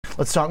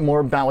Let's talk more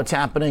about what's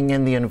happening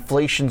in the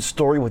inflation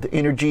story with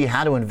energy,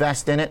 how to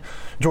invest in it.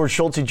 George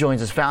Schulze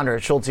joins us, founder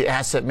at Schulze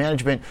Asset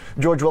Management.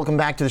 George, welcome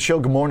back to the show.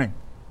 Good morning.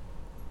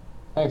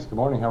 Thanks. Good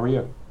morning. How are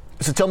you?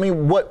 So tell me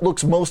what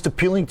looks most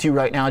appealing to you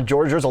right now,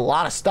 George. There's a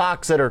lot of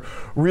stocks that are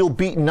real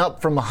beaten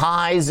up from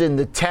highs in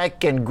the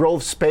tech and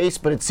growth space,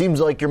 but it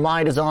seems like your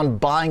mind is on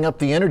buying up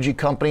the energy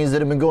companies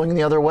that have been going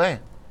the other way.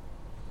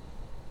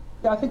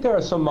 Yeah, I think there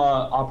are some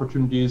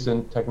opportunities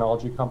in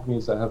technology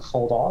companies that have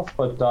sold off.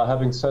 But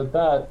having said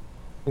that,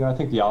 I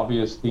think the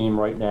obvious theme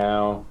right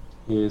now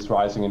is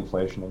rising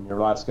inflation. And your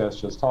last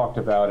guest just talked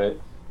about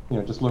it.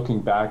 Just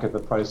looking back at the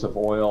price of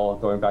oil,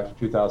 going back to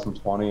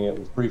 2020, it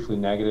was briefly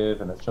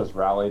negative, and it's just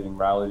rallied and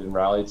rallied and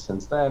rallied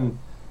since then.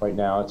 Right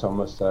now, it's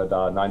almost at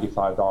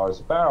 $95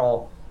 a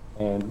barrel,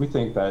 and we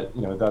think that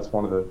that's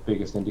one of the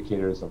biggest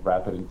indicators of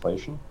rapid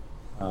inflation.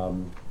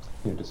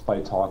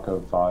 Despite talk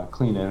of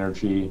clean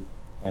energy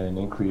and an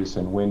increase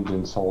in wind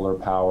and solar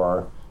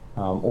power,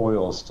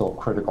 oil is still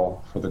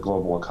critical for the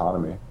global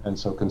economy, and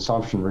so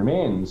consumption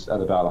remains at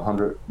about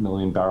 100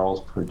 million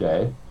barrels per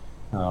day.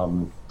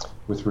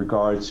 With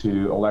regard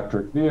to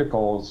electric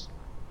vehicles,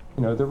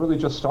 they're really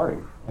just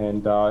starting.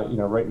 And,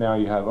 right now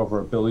you have over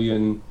 1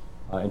 billion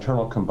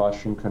internal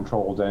combustion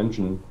controlled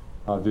engine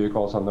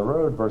vehicles on the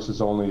road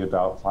versus only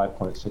about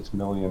 5.6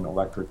 million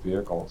electric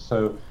vehicles.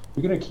 So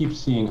you're going to keep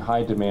seeing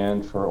high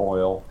demand for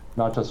oil,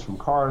 not just from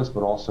cars,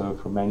 but also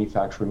for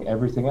manufacturing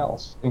everything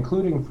else,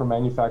 including for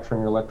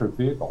manufacturing electric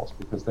vehicles,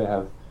 because they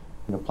have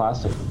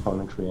plastic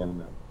componentry in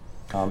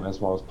them,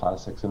 as well as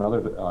plastics in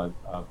other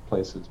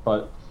places.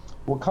 But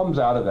what comes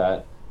out of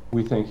that,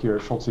 we think here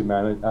at Schulze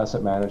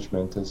Asset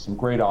Management, is some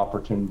great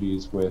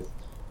opportunities with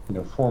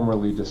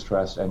formerly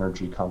distressed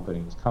energy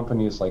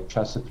companies like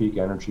Chesapeake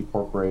Energy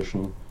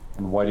Corporation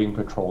and Whiting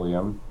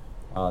Petroleum,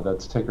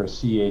 that's ticker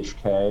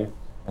CHK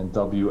and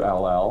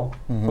WLL,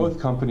 both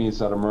companies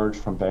that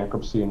emerged from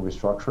bankruptcy and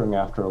restructuring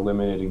after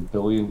eliminating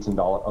billions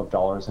of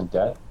dollars in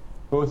debt.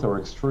 Both are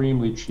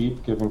extremely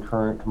cheap given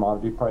current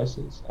commodity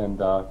prices,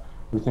 and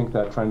we think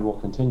that trend will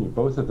continue.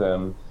 Both of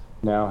them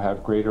now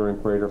have greater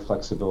and greater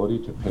flexibility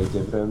to pay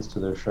dividends to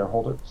their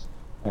shareholders,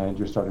 and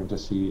you're starting to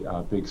see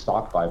big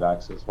stock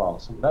buybacks as well.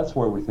 So that's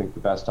where we think the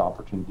best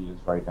opportunity is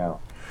right now.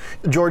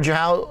 George,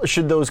 how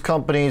should those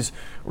companies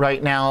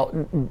right now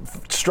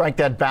strike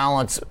that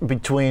balance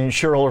between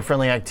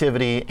shareholder-friendly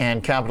activity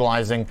and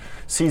capitalizing,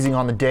 seizing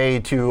on the day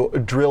to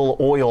drill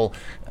oil?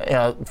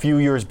 A few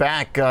years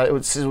back, it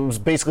was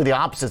basically the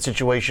opposite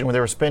situation where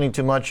they were spending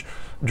too much,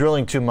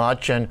 drilling too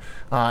much, and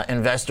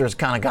investors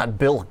kind of got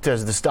bilked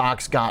as the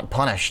stocks got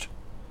punished.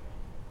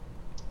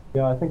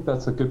 Yeah, I think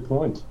that's a good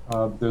point.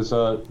 There's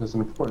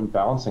an important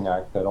balancing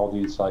act that all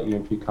these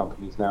E&P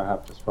companies now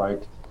have to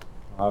strike.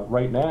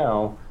 Right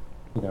now,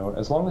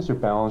 as long as your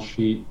balance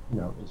sheet,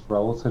 is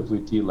relatively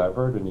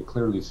delevered, and you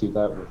clearly see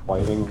that with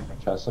Whiting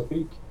and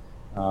Chesapeake,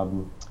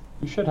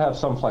 you should have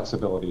some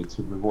flexibility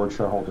to reward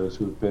shareholders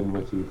who have been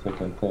with you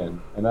thick and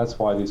thin. And that's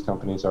why these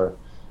companies are,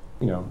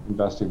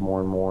 investing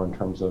more and more in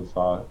terms of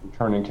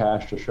returning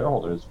cash to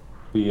shareholders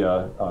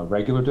via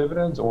regular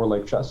dividends, or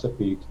like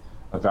Chesapeake,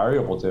 a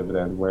variable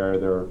dividend where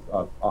they're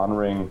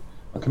honoring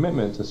a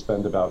commitment to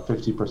spend about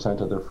 50%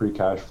 of their free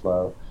cash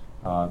flow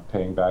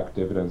paying back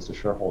dividends to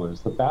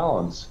shareholders. The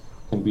balance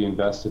can be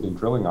invested in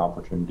drilling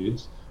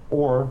opportunities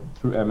or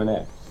through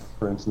M&A.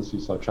 For instance,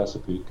 you saw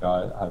Chesapeake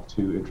have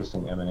 2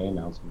 interesting M&A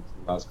announcements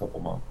in the last couple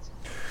months.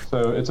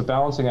 So it's a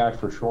balancing act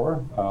for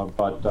sure,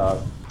 but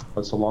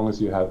so long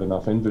as you have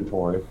enough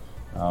inventory,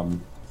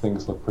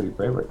 things look pretty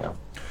great right now.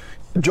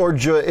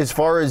 George, as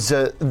far as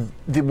the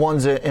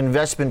one's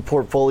investment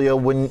portfolio,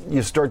 when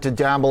you start to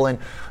dabble in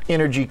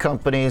energy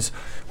companies,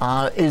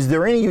 is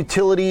there any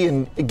utility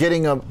in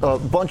getting a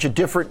bunch of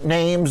different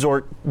names,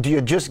 or do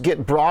you just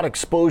get broad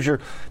exposure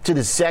to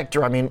the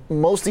sector? I mean,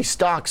 most of these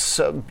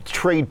stocks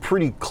trade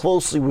pretty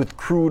closely with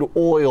crude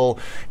oil.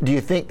 Do you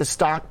think the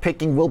stock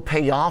picking will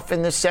pay off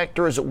in this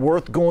sector? Is it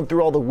worth going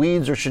through all the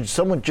weeds, or should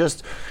someone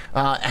just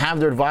have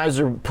their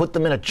advisor put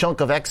them in a chunk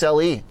of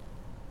XLE?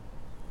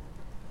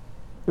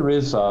 There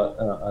is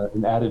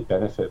an added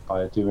benefit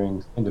by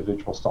doing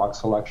individual stock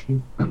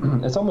selection.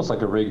 It's almost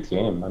like a rigged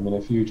game. I mean,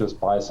 if you just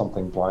buy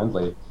something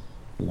blindly,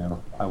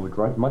 I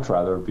would much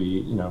rather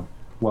be,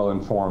 well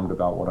informed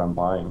about what I'm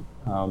buying.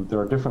 There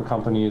are different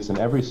companies in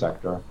every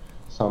sector,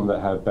 some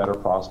that have better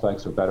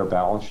prospects or better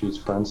balance sheets,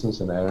 for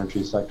instance, in the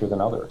energy sector than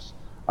others.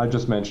 I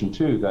just mentioned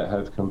 2 that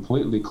have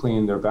completely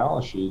cleaned their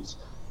balance sheets,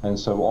 and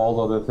so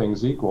all other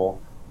things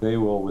equal, they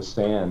will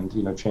withstand,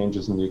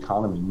 changes in the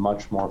economy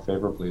much more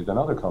favorably than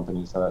other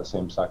companies in that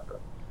same sector.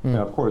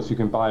 Now, of course, you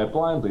can buy it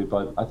blindly,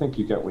 but I think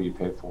you get what you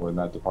pay for in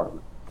that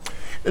department.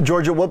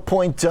 George, at what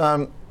point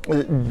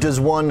does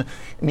one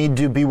need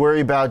to be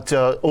worried about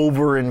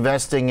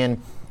over-investing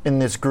in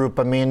this group?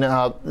 I mean,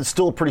 it's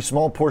still a pretty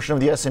small portion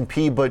of the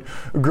S&P, but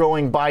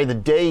growing by the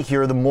day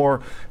here, the more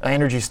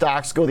energy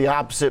stocks go the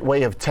opposite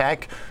way of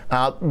tech.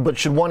 But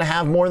should one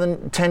have more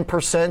than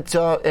 10%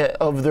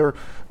 of their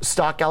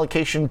stock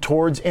allocation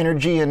towards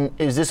energy? And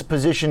is this a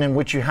position in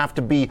which you have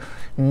to be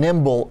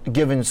nimble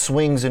given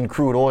swings in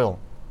crude oil?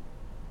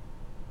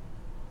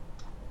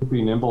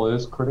 Being nimble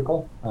is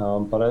critical,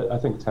 but I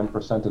think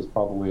 10% is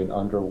probably an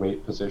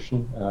underweight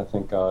position, and I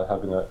think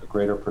having a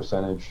greater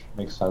percentage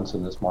makes sense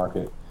in this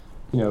market.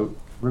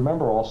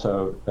 Remember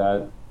also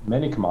that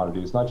many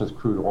commodities, not just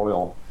crude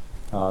oil,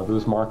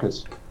 those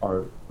markets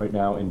are right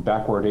now in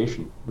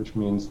backwardation, which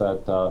means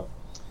that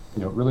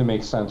it really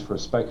makes sense for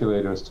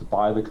speculators to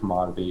buy the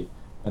commodity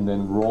and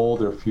then roll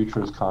their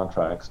futures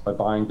contracts by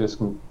buying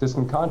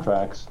discount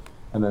contracts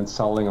and then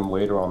selling them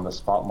later on the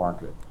spot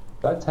market.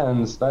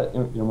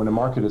 When a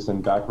market is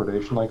in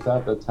backwardation like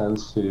that, that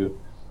tends to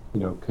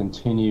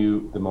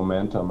continue the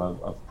momentum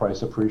of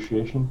price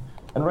appreciation.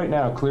 And right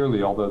now,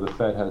 clearly, although the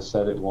Fed has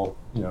said it will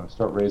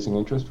start raising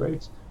interest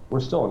rates, we're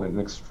still in an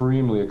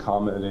extremely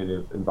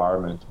accommodative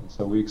environment. And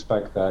so we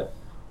expect that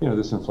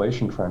this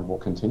inflation trend will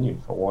continue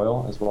for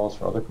oil as well as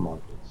for other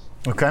commodities.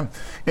 Okay.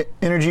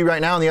 Energy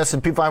right now in the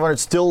S&P 500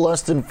 still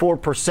less than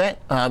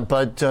 4%,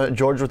 but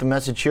George with a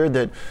message here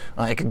that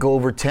it could go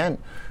over 10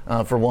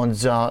 for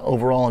one's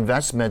overall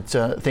investment.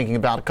 Thinking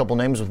about a couple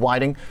names with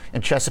Whiting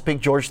and Chesapeake.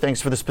 George,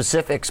 thanks for the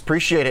specifics.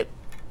 Appreciate it.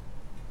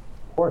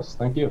 Of course.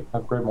 Thank you.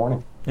 Have a great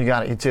morning. You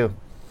got it. You too.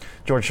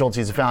 George Schulte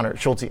is the founder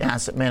of Schulte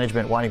Asset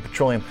Management, Whiting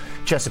Petroleum,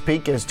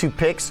 Chesapeake. His two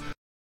picks.